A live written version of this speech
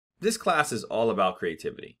This class is all about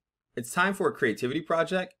creativity. It's time for a creativity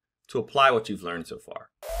project to apply what you've learned so far.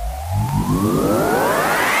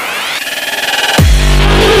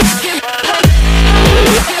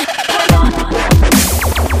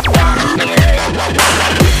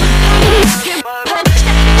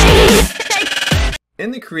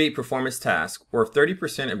 In the Create Performance task, worth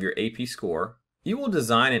 30% of your AP score, you will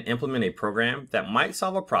design and implement a program that might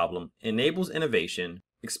solve a problem, enables innovation,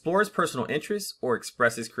 explores personal interests, or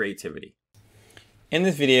expresses creativity. In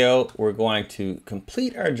this video, we're going to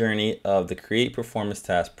complete our journey of the Create Performance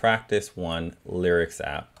Task Practice 1 Lyrics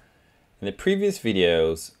app. In the previous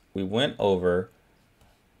videos, we went over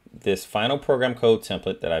this final program code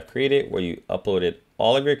template that I've created where you uploaded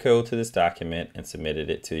all of your code to this document and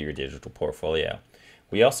submitted it to your digital portfolio.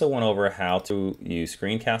 We also went over how to use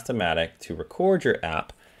Screencast-O-Matic to record your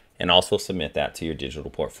app and also submit that to your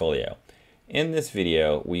digital portfolio. In this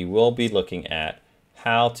video, we will be looking at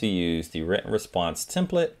how to use the written response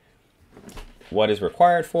template, what is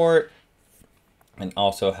required for it, and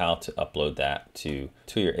also how to upload that to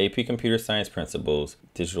your AP Computer Science Principles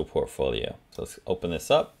digital portfolio. So let's open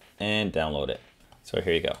this up and download it. So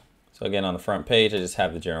here you go. So again, on the front page, I just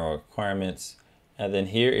have the general requirements. And then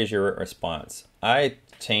here is your response. I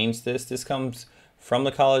changed this. This comes from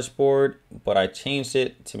the College Board, but I changed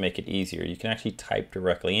it to make it easier. You can actually type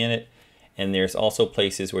directly in it. And there's also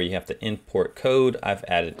places where you have to import code. I've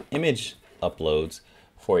added image uploads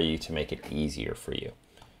for you to make it easier for you.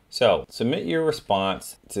 So submit your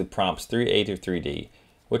response to prompts 3A through 3D,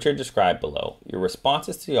 which are described below. Your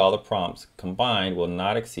responses to all the prompts combined will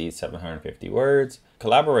not exceed 750 words.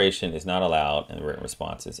 Collaboration is not allowed in written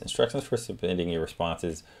responses. Instructions for submitting your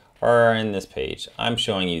responses are in this page. I'm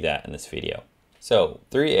showing you that in this video. So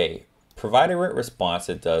 3A, provide a written response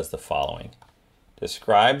that does the following.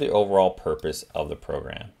 Describe the overall purpose of the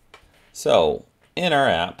program. So in our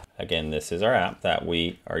app, again, this is our app that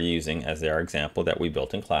we are using as our example that we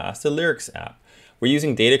built in class, the Lyrics app. We're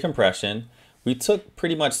using data compression. We took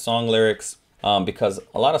pretty much song lyrics because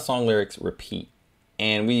a lot of song lyrics repeat,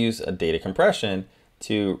 and we use a data compression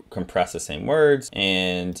to compress the same words.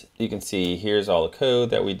 And you can see here's all the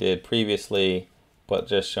code that we did previously, but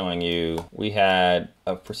just showing you, we had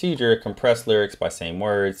a procedure, compress lyrics by same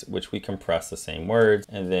words, which we compress the same words.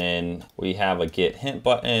 And then we have a get hint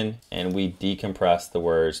button, and we decompress the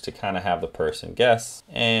words to kind of have the person guess.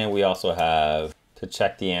 And we also have to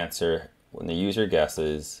check the answer when the user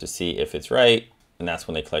guesses to see if it's right, and that's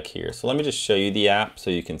when they click here. So let me just show you the app so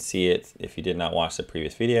you can see it if you did not watch the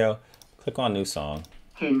previous video. Click on new song.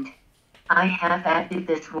 Hint. I have added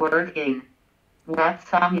this word in. What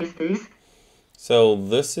song is this? So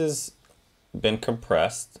this has been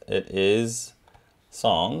compressed. It is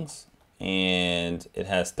songs, and it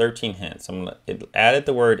has 13 hints. It added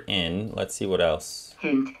the word in. Let's see what else.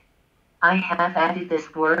 Hint. I have added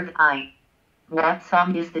this word I. What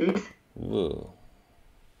song is this? Ooh.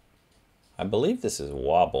 I believe this is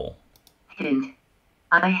wobble. Hint.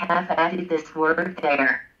 I have added this word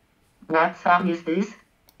there. What song is this?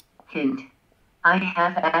 Hint. I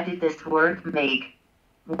have added this word make.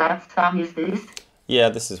 What song is this? Yeah,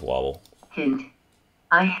 this is wobble. Hint.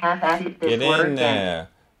 I have added this get word in there.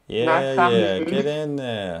 Yeah, what song yeah, is this? get in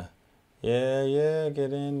there. Yeah, yeah,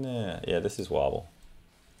 get in there. Yeah, this is wobble.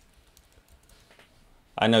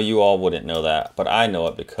 I know you all wouldn't know that, but I know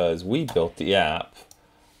it because we built the app.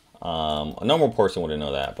 A normal person wouldn't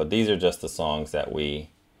know that, but these are just the songs that we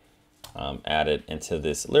added into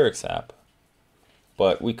this Lyrics app.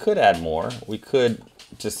 But we could add more. We could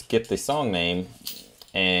just get the song name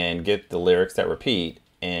and get the lyrics that repeat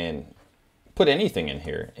and put anything in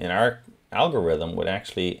here. And our algorithm would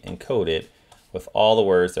actually encode it with all the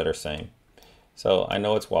words that are same. So I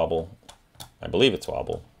know it's wobble. I believe it's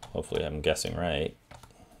wobble. Hopefully I'm guessing right.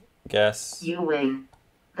 Guess. You win.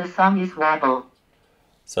 The song is wobble.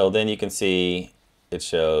 So then you can see it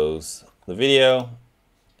shows the video,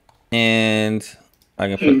 and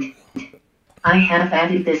I can put. I have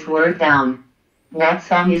added this word down. What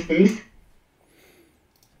song is this?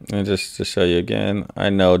 And just to show you again, I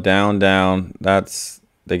know down, down.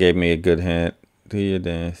 They gave me a good hint. Do your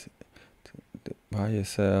dance by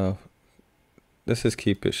yourself. This is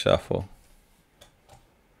keep it shuffle.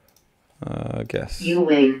 I guess. You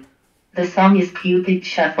win. The song is Cupid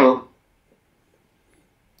Shuffle.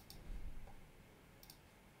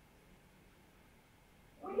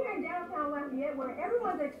 We're here in downtown Lafayette where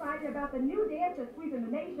everyone's excited about the new dance that's sweeping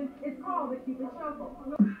the nation. It's called the Cupid Shuffle.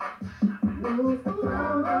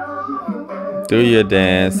 Do your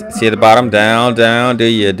dance. See at the bottom, down, down. Do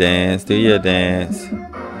your dance. Do your dance.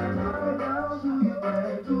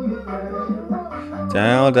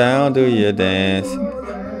 Down, down. Do your dance.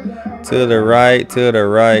 To the right, to the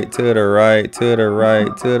right, to the right, to the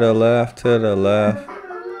right, to the left, to the left.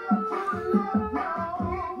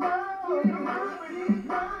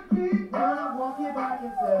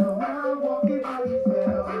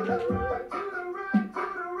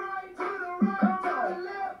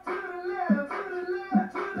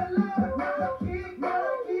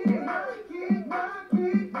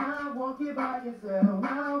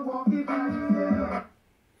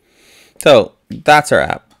 So that's our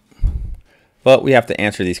app. But we have to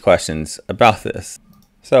answer these questions about this.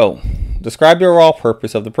 So describe the overall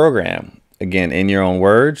purpose of the program. Again, in your own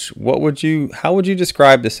words, how would you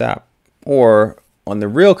describe this app? Or on the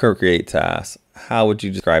real Create task, how would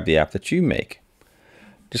you describe the app that you make?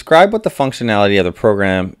 Describe what the functionality of the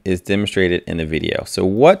program is demonstrated in the video. So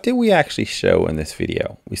what did we actually show in this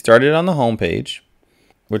video? We started on the home page,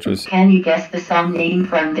 which was... Can you guess the song name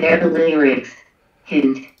from their lyrics?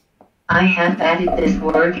 Hint. I have added this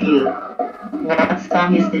word you. What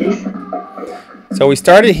song is this? So we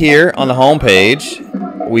started here on the home page.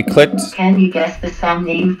 We clicked. Can you guess the song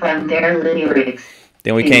name from their lyrics?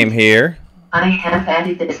 Then we came here. I have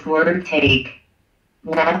added this word take.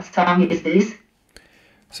 What song is this?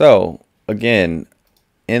 So again,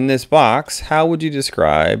 in this box, how would you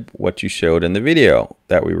describe what you showed in the video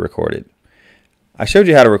that we recorded? I showed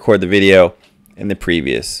you how to record the video in the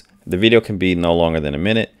previous. The video can be no longer than a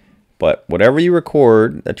minute, but whatever you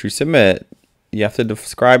record that you submit, you have to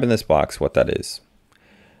describe in this box what that is.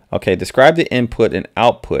 Okay, describe the input and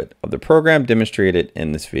output of the program demonstrated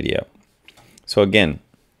in this video. So again,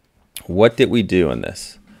 what did we do in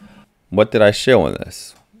this? What did I show in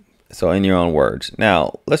this? So in your own words.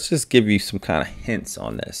 Now, let's just give you some kind of hints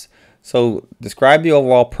on this. So describe the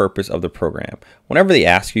overall purpose of the program. Whenever they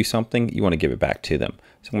ask you something, you want to give it back to them.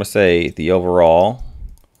 So I'm going to say the overall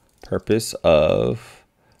purpose of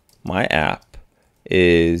my app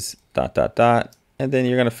is ... and then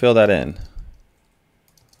you're going to fill that in.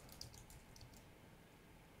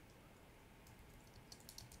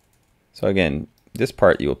 So again, this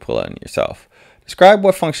part you will pull in yourself. Describe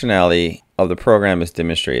what functionality of the program is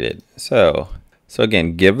demonstrated. So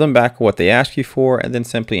again, give them back what they ask you for and then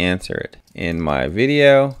simply answer it. In my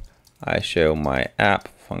video, I show my app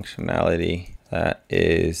functionality that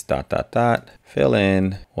is ... Fill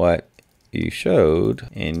in what you showed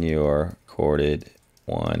in your recorded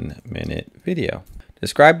 1-minute video.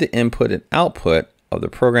 Describe the input and output of the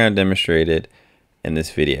program demonstrated in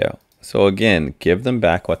this video. So again, give them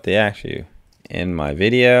back what they asked you. In my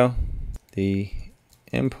video, the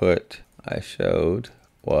input I showed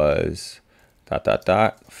was ...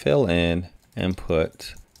 Fill in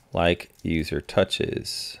input like user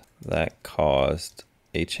touches that caused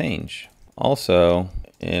a change. Also,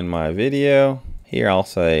 in my video, here I'll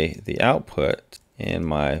say the output in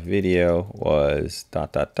my video was ...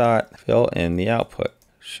 Fill in the output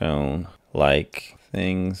shown like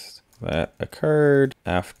things that occurred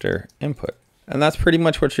after input. And that's pretty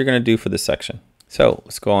much what you're going to do for this section. So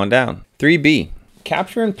let's go on down. 3B,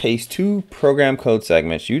 capture and paste 2 program code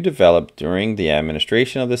segments you developed during the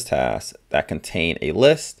administration of this task that contain a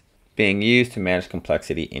list being used to manage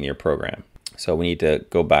complexity in your program. So we need to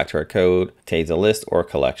go back to our code. It contains a list or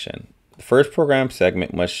collection. The first program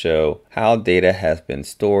segment must show how data has been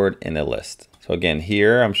stored in a list. So again,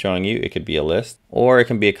 here I'm showing you it could be a list or it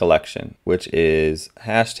can be a collection, which is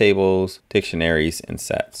hash tables, dictionaries, and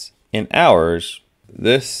sets. In ours,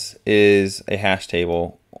 this is a hash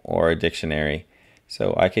table or a dictionary.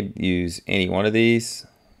 So I could use any one of these.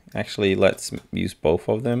 Actually, let's use both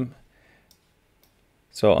of them.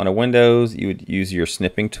 So on a Windows, you would use your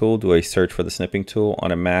snipping tool, do a search for the snipping tool.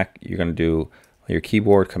 On a Mac, you're going to do on your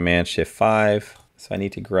keyboard Command-Shift-5. So I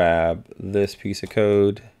need to grab this piece of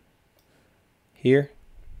code here.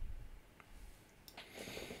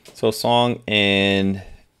 So song and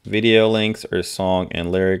video links or song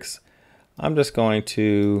and lyrics. I'm just going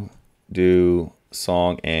to do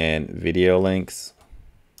song and video links.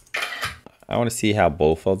 I want to see how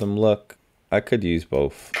both of them look. I could use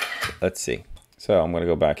both. Let's see. So I'm going to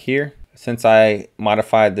go back here. Since I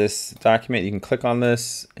modified this document, you can click on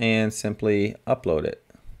this and simply upload it.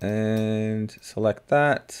 And select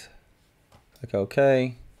that. Click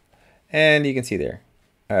OK. And you can see there,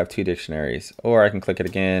 I have 2 dictionaries. Or I can click it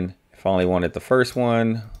again if I only wanted the first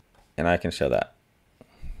one, and I can show that.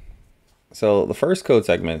 So the first code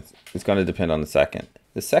segment is going to depend on the second.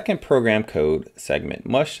 The second program code segment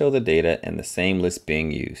must show the data in the same list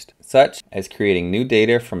being used, such as creating new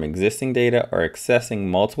data from existing data or accessing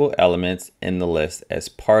multiple elements in the list as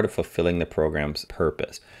part of fulfilling the program's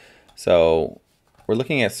purpose. So we're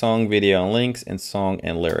looking at song, video, and links, and song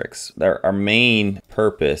and lyrics. Our main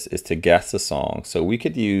purpose is to guess the song. So we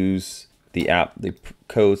could use the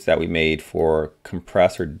codes that we made for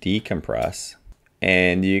compress or decompress.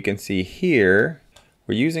 And you can see here,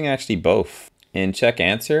 we're using actually both. In check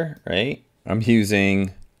answer, right? I'm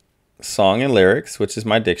using song and lyrics, which is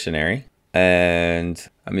my dictionary. And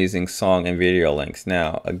I'm using song and video links.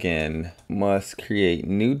 Now, again, must create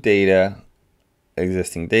new data,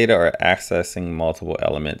 existing data, or accessing multiple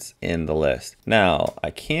elements in the list. Now,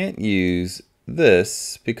 I can't use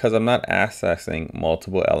this because I'm not accessing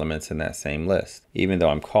multiple elements in that same list, even though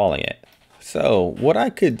I'm calling it. So what I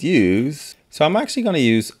could use, so I'm actually going to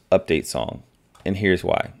use update song. And here's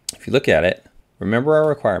why. If you look at it, remember our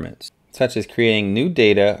requirements, such as creating new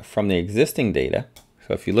data from the existing data.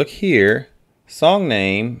 So if you look here, song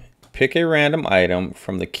name, pick a random item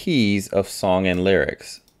from the keys of song and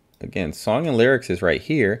lyrics. Again, song and lyrics is right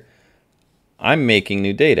here. I'm making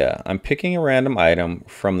new data. I'm picking a random item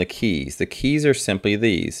from the keys. The keys are simply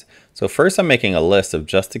these. So first I'm making a list of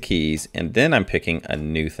just the keys, and then I'm picking a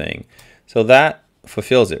new thing. So that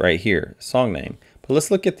fulfills it right here, song name. But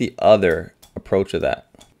let's look at the other approach of that.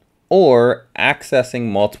 Or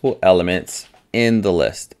accessing multiple elements in the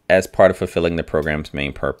list as part of fulfilling the program's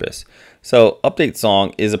main purpose. So update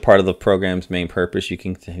song is a part of the program's main purpose. You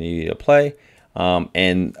can continue to play.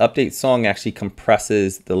 And update song actually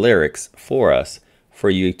compresses the lyrics for us for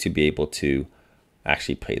you to be able to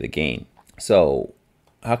actually play the game. So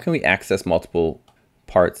how can we access multiple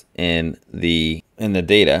parts in the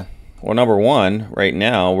data? Well, number one, right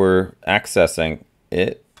now we're accessing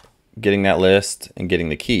it, getting that list and getting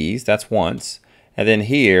the keys. That's once. And then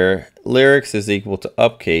here, lyrics is equal to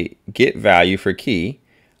update, get value for key.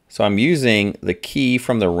 So I'm using the key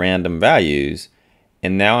from the random values,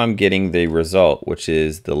 and now I'm getting the result, which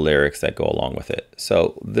is the lyrics that go along with it.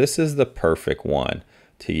 So this is the perfect one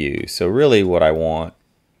to use. So really what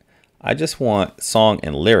I just want song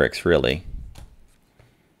and lyrics really.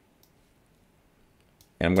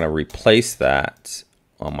 And I'm going to replace that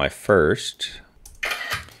on my first.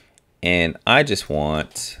 And I just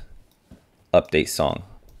want update song.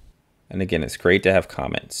 And again, it's great to have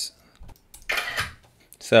comments.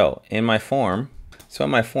 So in my form, let's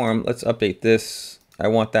update this. I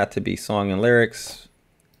want that to be song and lyrics.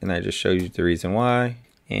 And I just showed you the reason why.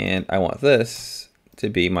 And I want this to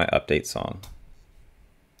be my update song.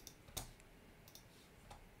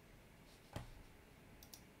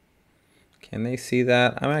 Can they see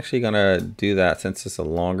that? I'm actually gonna do that since it's a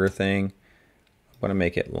longer thing. I'm gonna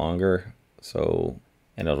make it longer and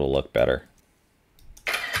it'll look better.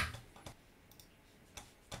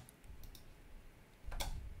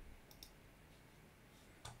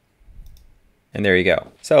 And there you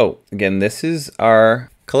go. So again, this is our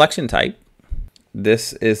collection type.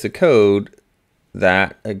 This is the code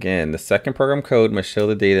that, again, the second program code must show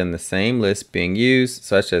the data in the same list being used,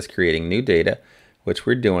 such as creating new data, which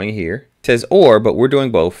we're doing here. It says or, but we're doing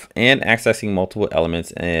both, and accessing multiple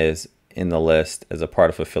elements as in the list as a part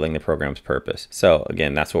of fulfilling the program's purpose. So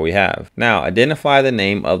again, that's what we have. Now identify the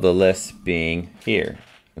name of the list being here.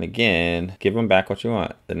 And again, give them back what you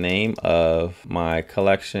want. The name of my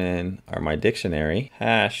collection or my dictionary,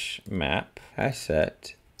 hash map, hash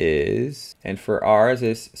set is, and for ours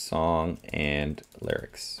is song and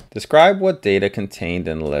lyrics. Describe what data contained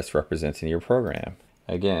in the list represents in your program.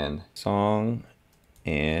 Again, song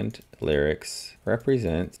and lyrics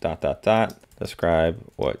represents ... Describe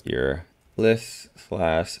what your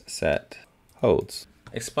list/set holds.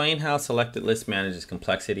 Explain how selected list manages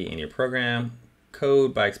complexity in your program.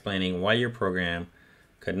 Code by explaining why your program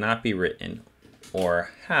could not be written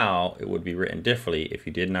or how it would be written differently if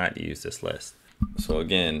you did not use this list. So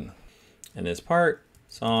again, in this part,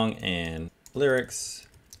 song and lyrics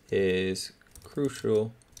is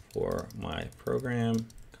crucial for my program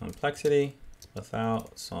complexity.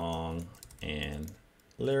 Without song and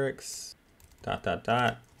lyrics, ...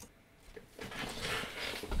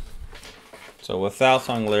 So without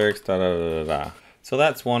song lyrics, ... So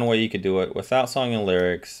that's one way you could do it. Without song and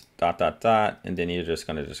lyrics, ... And then you're just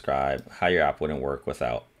going to describe how your app wouldn't work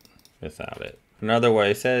without it. Another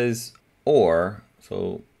way says or,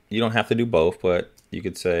 so you don't have to do both, but you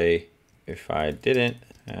could say if I didn't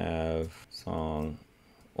have song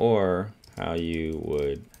or how you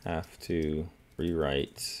would have to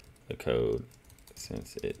rewrite the code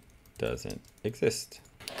since it doesn't exist.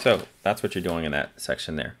 So that's what you're doing in that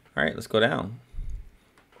section there. All right, let's go down.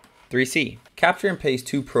 3C, capture and paste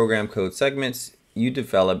two program code segments you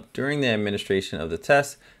developed during the administration of the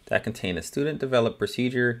test that contain a student developed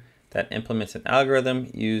procedure that implements an algorithm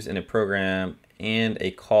used in a program and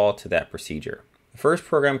a call to that procedure. The first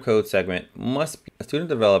program code segment must be a student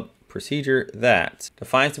developed procedure that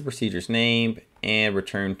defines the procedure's name and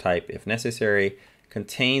return type if necessary,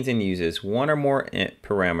 contains and uses one or more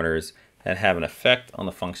parameters that have an effect on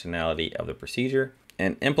the functionality of the procedure,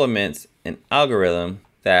 and implements an algorithm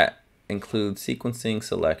that includes sequencing,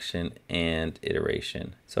 selection, and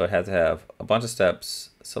iteration. So it has to have a bunch of steps.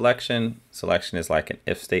 Selection is like an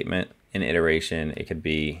if statement. In iteration, it could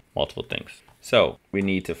be multiple things. So we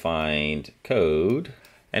need to find code.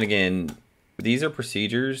 And again, these are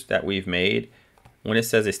procedures that we've made. When it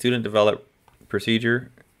says a student developed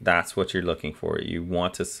procedure, that's what you're looking for. You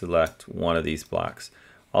want to select one of these blocks.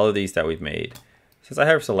 All of these that we've made. Since I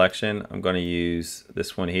have selection, I'm going to use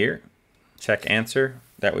this one here, check answer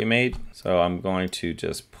that we made. So I'm going to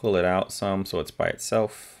just pull it out some so it's by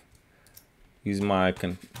itself. Use my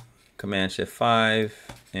Command Shift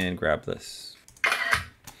 5 and grab this.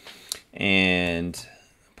 And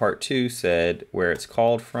part 2 said where it's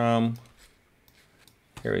called from.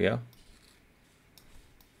 Here we go.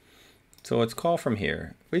 So it's called from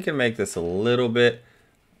here. We can make this a little bit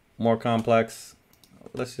more complex.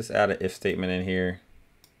 Let's just add an if statement in here.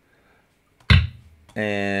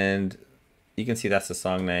 And you can see that's the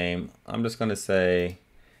song name. I'm just going to say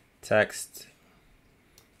text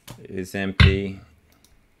is empty.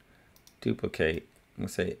 Duplicate. I'm going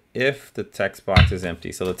to say if the text box is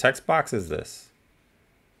empty. So the text box is this.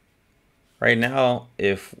 Right now,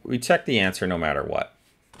 if we check the answer no matter what.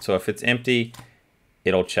 So if it's empty,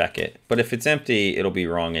 it'll check it. But if it's empty, it'll be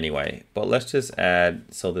wrong anyway. But let's just add,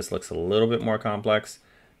 so this looks a little bit more complex.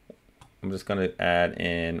 I'm just going to add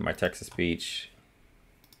in my text to speech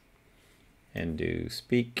and do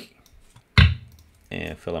speak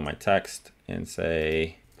and fill in my text and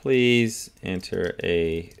say, please enter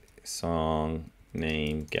a song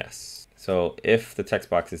name guess. So if the text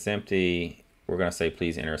box is empty, we're going to say,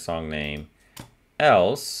 please enter a song name.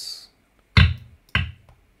 Else,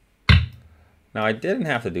 now I didn't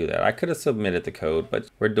have to do that. I could have submitted the code, but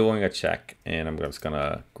we're doing a check and I'm just going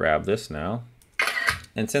to grab this now.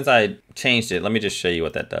 And since I changed it, let me just show you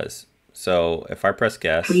what that does. So if I press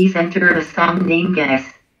guess. Please enter a song name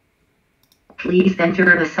guess. Please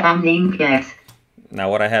enter a song name guess.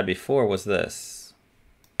 Now what I had before was this.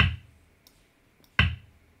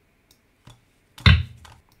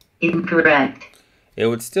 Incorrect. It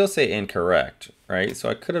would still say incorrect, right? So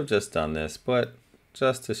I could have just done this, but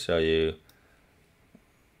just to show you,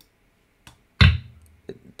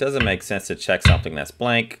 it doesn't make sense to check something that's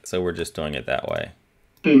blank, so we're just doing it that way.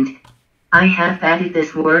 Hint. I have added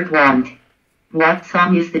this word want. What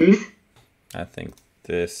song is this? I think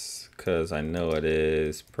this, because I know it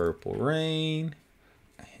is Purple Rain.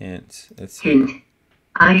 Hint. Let's see. Hint.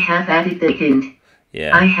 I have added the hint.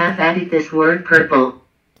 Yeah. I have added this word purple.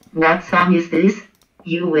 What song is this?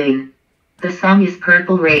 You win. The song is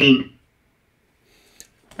Purple Rain.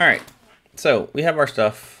 All right. So we have our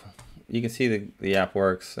stuff. You can see the app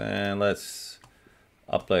works, and let's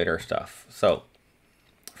upload our stuff. So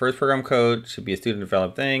first program code should be a student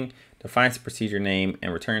developed thing, defines the procedure name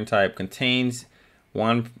and return type, contains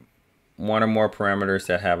one or more parameters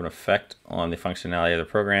that have an effect on the functionality of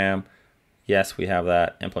the program. Yes, we have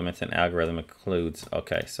that. Implements an algorithm includes.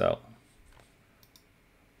 Okay, so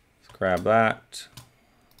let's grab that.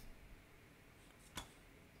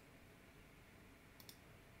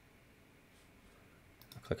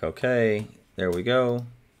 Click OK. There we go.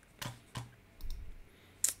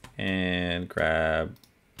 And grab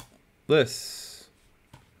this.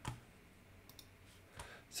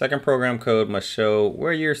 Second program code must show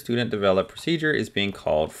where your student developed procedure is being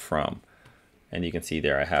called from. And you can see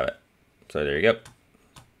there I have it. So there you go.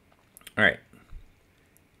 All right.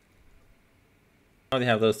 Now they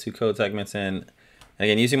have those two code segments in. And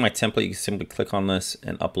again, using my template, you can simply click on this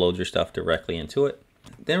and upload your stuff directly into it.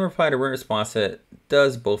 Then reply to written response that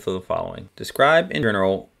does both of the following. Describe in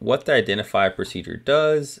general what the identified procedure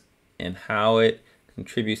does and how it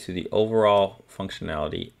contributes to the overall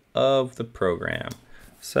functionality of the program.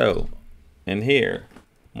 So in here,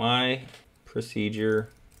 my procedure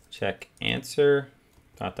check answer, ...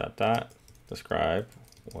 describe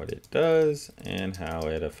what it does and how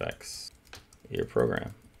it affects your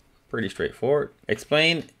program. Pretty straightforward.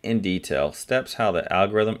 Explain in detail steps how the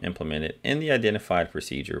algorithm implemented in the identified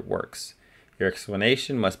procedure works. Your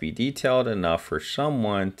explanation must be detailed enough for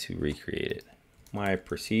someone to recreate it. My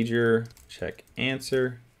procedure check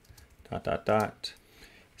answer ...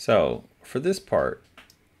 So for this part,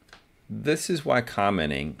 this is why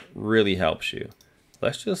commenting really helps you.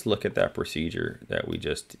 Let's just look at that procedure that we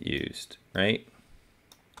just used, right?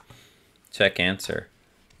 Check answer.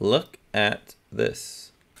 Look at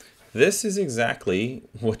this. This is exactly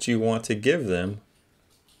what you want to give them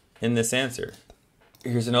in this answer.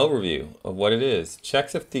 Here's an overview of what it is.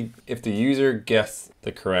 Checks if the user guessed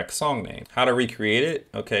the correct song name. How to recreate it?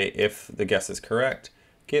 Okay, if the guess is correct,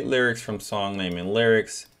 get lyrics from song name and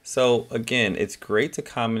lyrics. So again, it's great to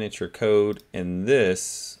comment at your code, and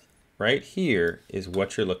this right here is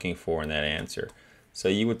what you're looking for in that answer. So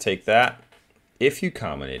you would take that if you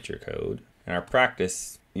commented your code. In our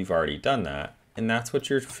practice, you've already done that, and that's what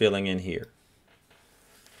you're filling in here.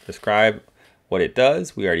 Describe what it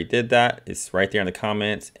does. We already did that. It's right there in the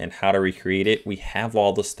comments. And how to recreate it. We have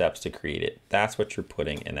all the steps to create it. That's what you're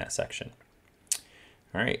putting in that section.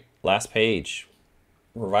 All right, last page.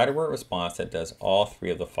 Provide a word response that does all three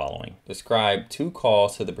of the following. Describe 2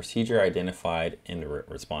 calls to the procedure identified in the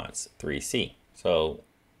response, 3C. So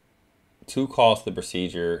 2 calls to the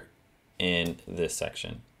procedure in this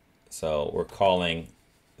section. So we're calling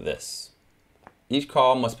this. Each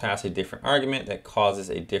call must pass a different argument that causes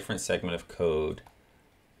a different segment of code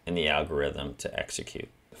in the algorithm to execute.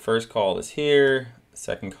 The first call is here, the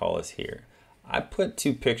second call is here. I put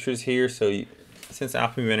 2 pictures here, so since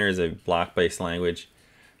Alpha Inventor is a block-based language,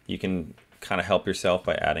 you can kind of help yourself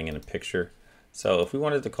by adding in a picture. So if we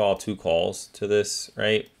wanted to call 2 calls to this,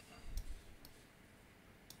 right?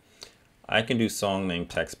 I can do song name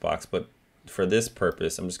text box, but for this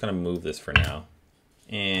purpose, I'm just going to move this for now.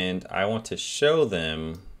 And I want to show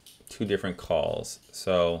them 2 different calls.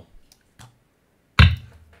 So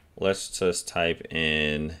let's just type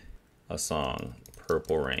in a song,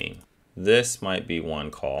 Purple Rain. This might be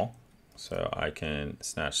one call, so I can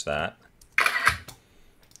snatch that.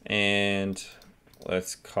 And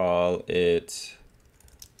let's call it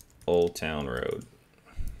Old Town Road.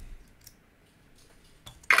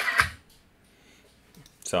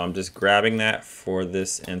 So I'm just grabbing that for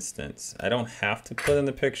this instance. I don't have to put in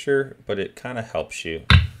the picture, but it kind of helps you.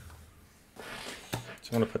 So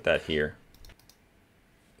I'm going to put that here.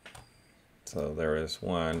 So there is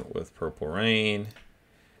one with Purple Rain,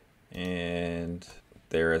 and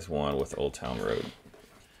there is one with Old Town Road.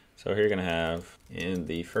 So here you're going to have in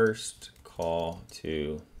the first call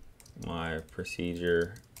to my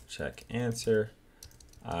procedure check answer,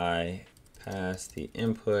 I pass the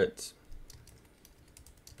input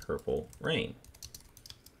Purple Rain.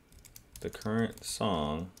 The current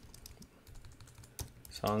song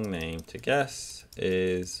name to guess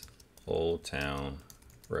is Old Town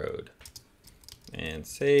Road, and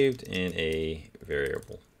saved in a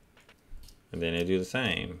variable. And then I do the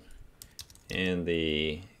same in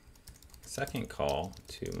the second call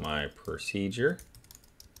to my procedure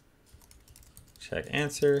check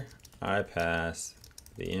answer, I pass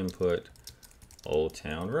the input Old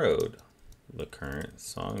Town Road. The current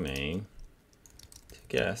song name to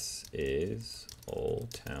guess is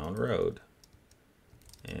Old Town Road,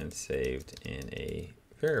 and saved in a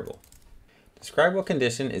variable. Describe what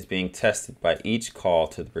condition is being tested by each call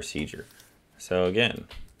to the procedure. So again,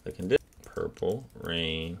 the condition Purple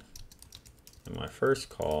Rain in my first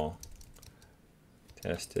call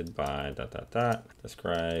tested by ...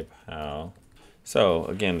 Describe how. So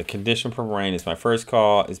again, the condition Purple Rain is my first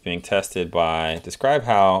call, is being tested by. Describe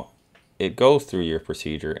how it goes through your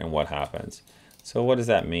procedure and what happens. So what does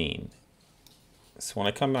that mean? So when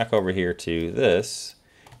I come back over here to this,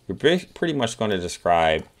 you're pretty much going to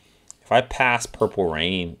describe, if I pass Purple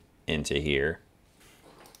Rain into here,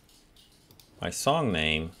 my song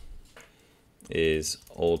name is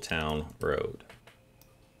Old Town Road,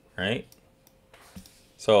 right?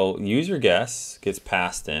 So user guess gets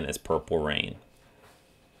passed in as Purple Rain.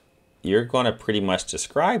 You're going to pretty much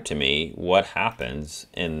describe to me what happens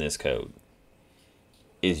in this code.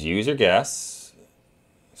 Is user guess,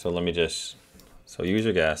 so let me just, so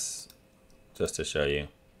user guess, just to show you,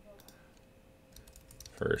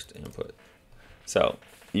 first input. So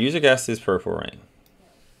user guess is Purple Rain.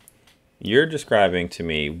 You're describing to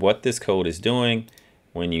me what this code is doing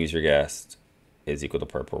when user guessed is equal to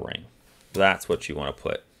Purple Rain. That's what you want to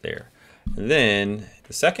put there. And then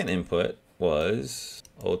the second input was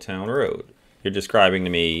Old Town Road. You're describing to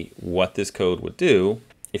me what this code would do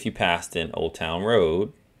if you passed in Old Town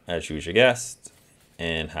Road as user guessed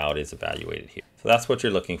and how it is evaluated here. So that's what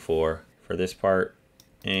you're looking for this part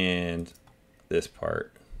and this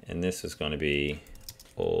part. And this is going to be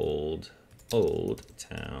Old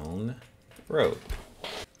Town Road.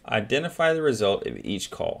 Identify the result of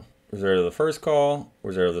each call. Result of the first call,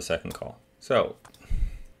 result of the second call. So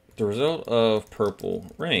the result of Purple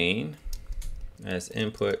Rain as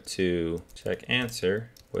input to check answer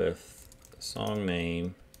with song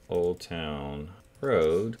name Old Town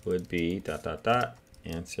Road would be ...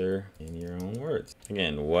 answer in your own words.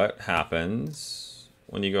 Again, what happens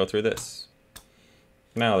when you go through this.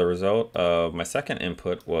 Now the result of my second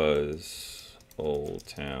input was Old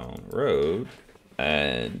Town Road,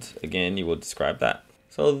 and again you will describe that.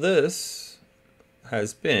 So this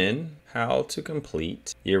has been how to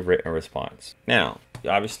complete your written response. Now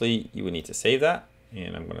obviously you would need to save that,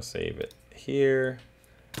 and I'm going to save it here,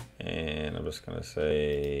 and I'm just going to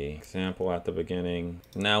say example at the beginning.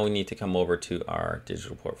 Now we need to come over to our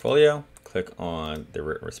digital portfolio, click on the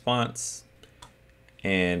written response,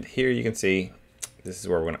 and here you can see this is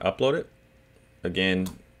where we're going to upload it. Again,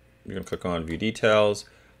 you're going to click on view details,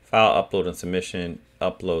 file, upload and submission,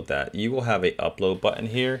 upload that. You will have a upload button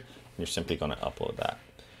here, and you're simply going to upload that.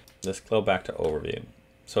 Let's go back to overview.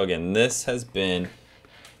 So again, this has been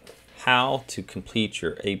how to complete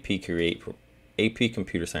your AP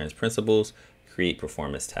Computer Science Principles Create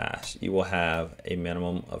Performance tasks. You will have a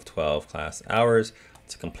minimum of 12 class hours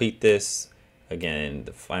to complete this. Again,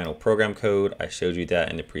 the final program code, I showed you that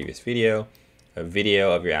in the previous video. A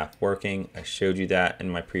video of your app working, I showed you that in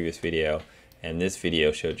my previous video. And this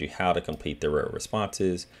video showed you how to complete the written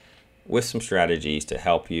responses with some strategies to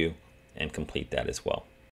help you and complete that as well.